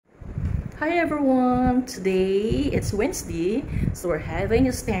Hi everyone, today it's Wednesday, so we're having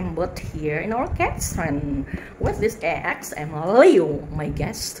a steamboat here in our restaurant. With this eggs, I'm Leo, my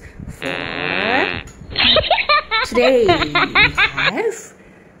guest for today. We have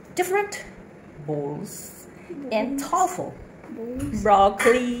different bowls and tofu,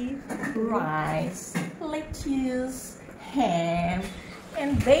 broccoli, rice, lettuce, ham,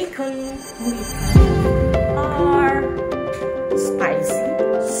 and bacon with our spicy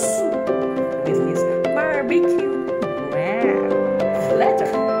soup with this barbecue. Wow! Later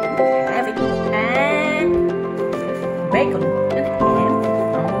we have it and bacon and ham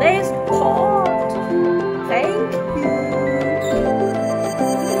on this pot. Thank you.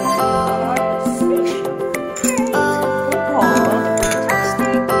 Our special pot,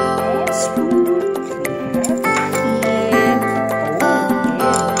 fantastic and spoon we have here.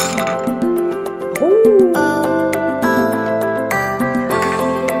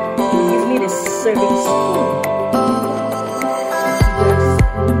 Serving spoon.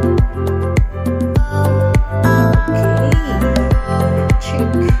 Okay,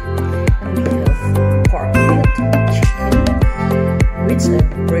 chicken. And we have pork with chicken, which is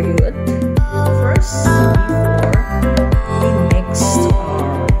very good. First, before we mix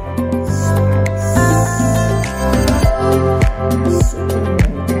our spice, so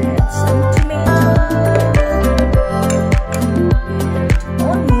add some tomato and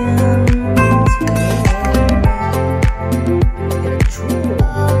onion.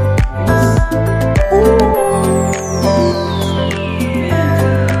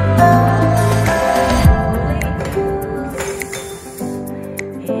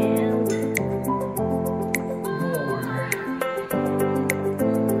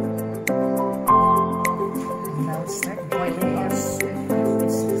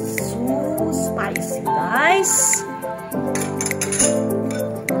 Spicy, guys.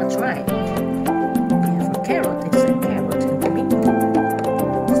 Wanna try? We have a carrot. It's a carrot in the middle.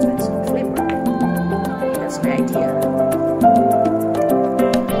 Let's try some flavor. That's my idea.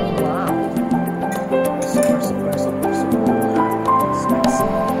 Wow. Super spicy.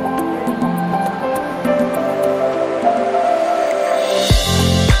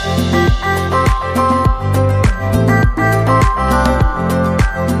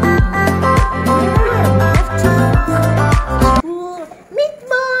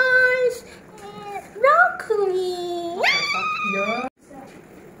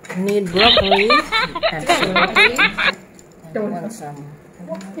 Need broccoli, absolutely. And want some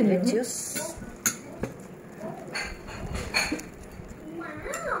lettuce.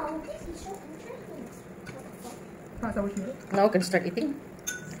 Now we can start eating.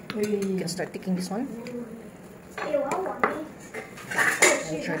 You can start taking this one.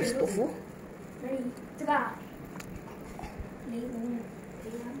 And try this tofu.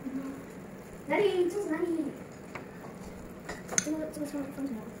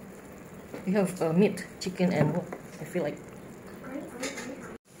 We have meat, chicken, and what I feel like.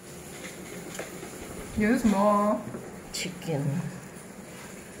 Use more chicken,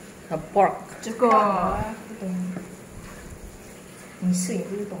 pork. 这个你是也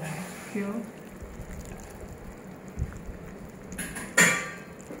不懂。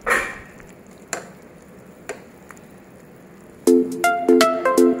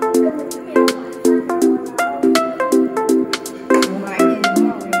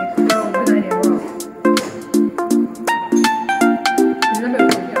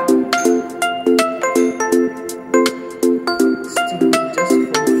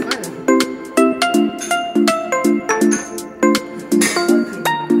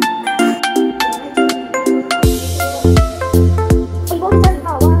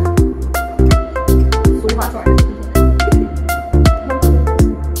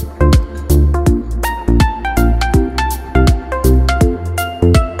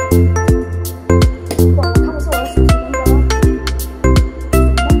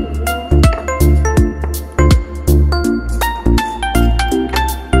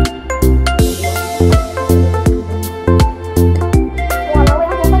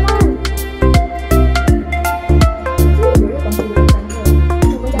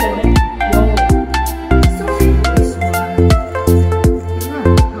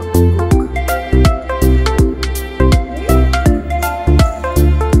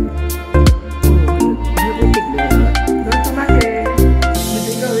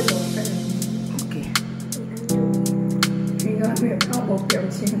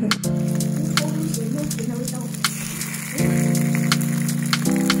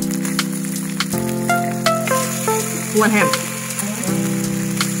One ham.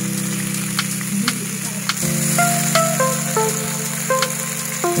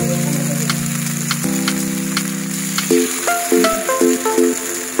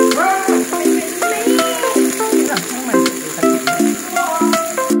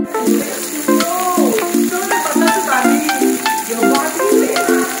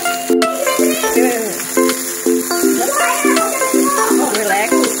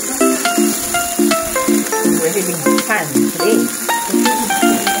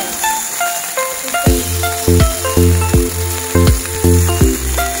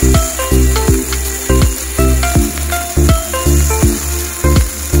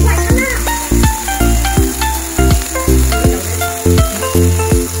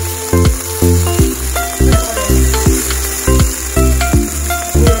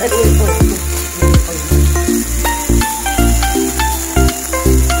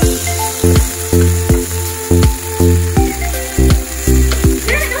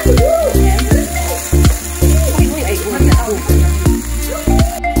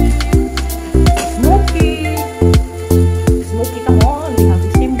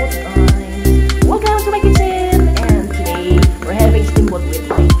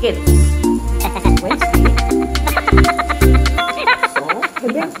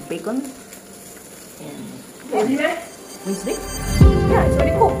 bacon. And Ready, man? wing stick. Yeah, it's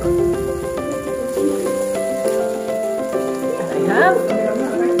already cooked. And I have.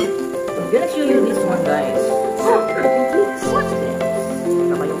 I'm gonna show you this one, guys. What's this?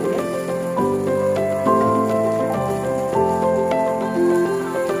 Kabayong guys.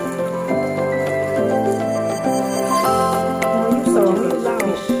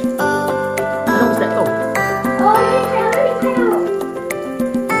 Fish. Anong isda to?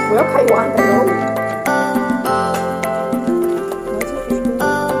 我要开完的喽。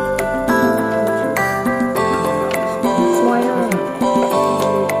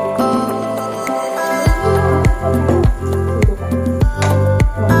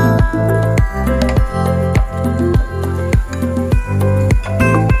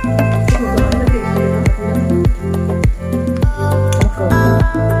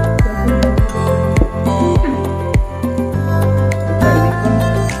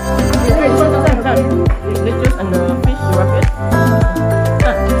Lettuce and the fish, you wrap it.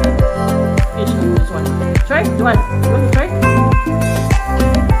 Fish and this one. Try? You want to try?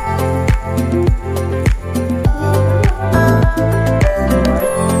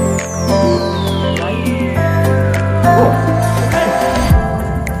 Oh,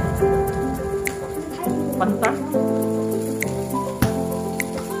 Panta.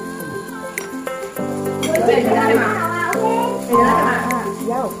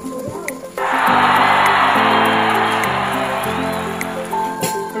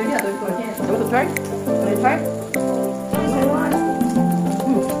 You want to try? Want to try?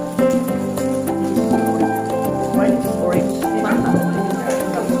 Mine is orange.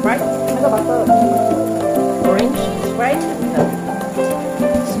 Sprite. Orange Sprite.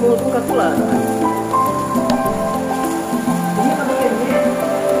 Smooth Coca-Cola.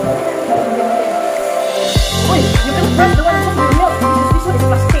 Wait, you can press the one inside your milk. This one is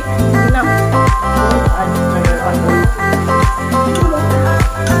plastic. Enough.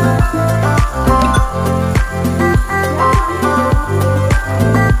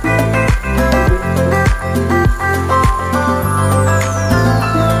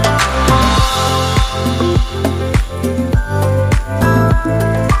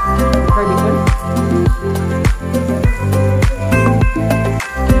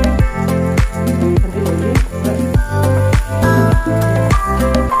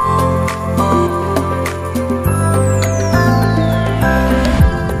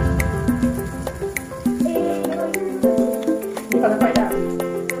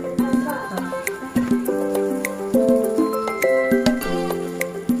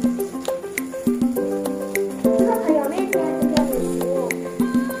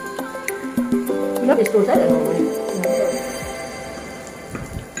 You have this toast, I don't know.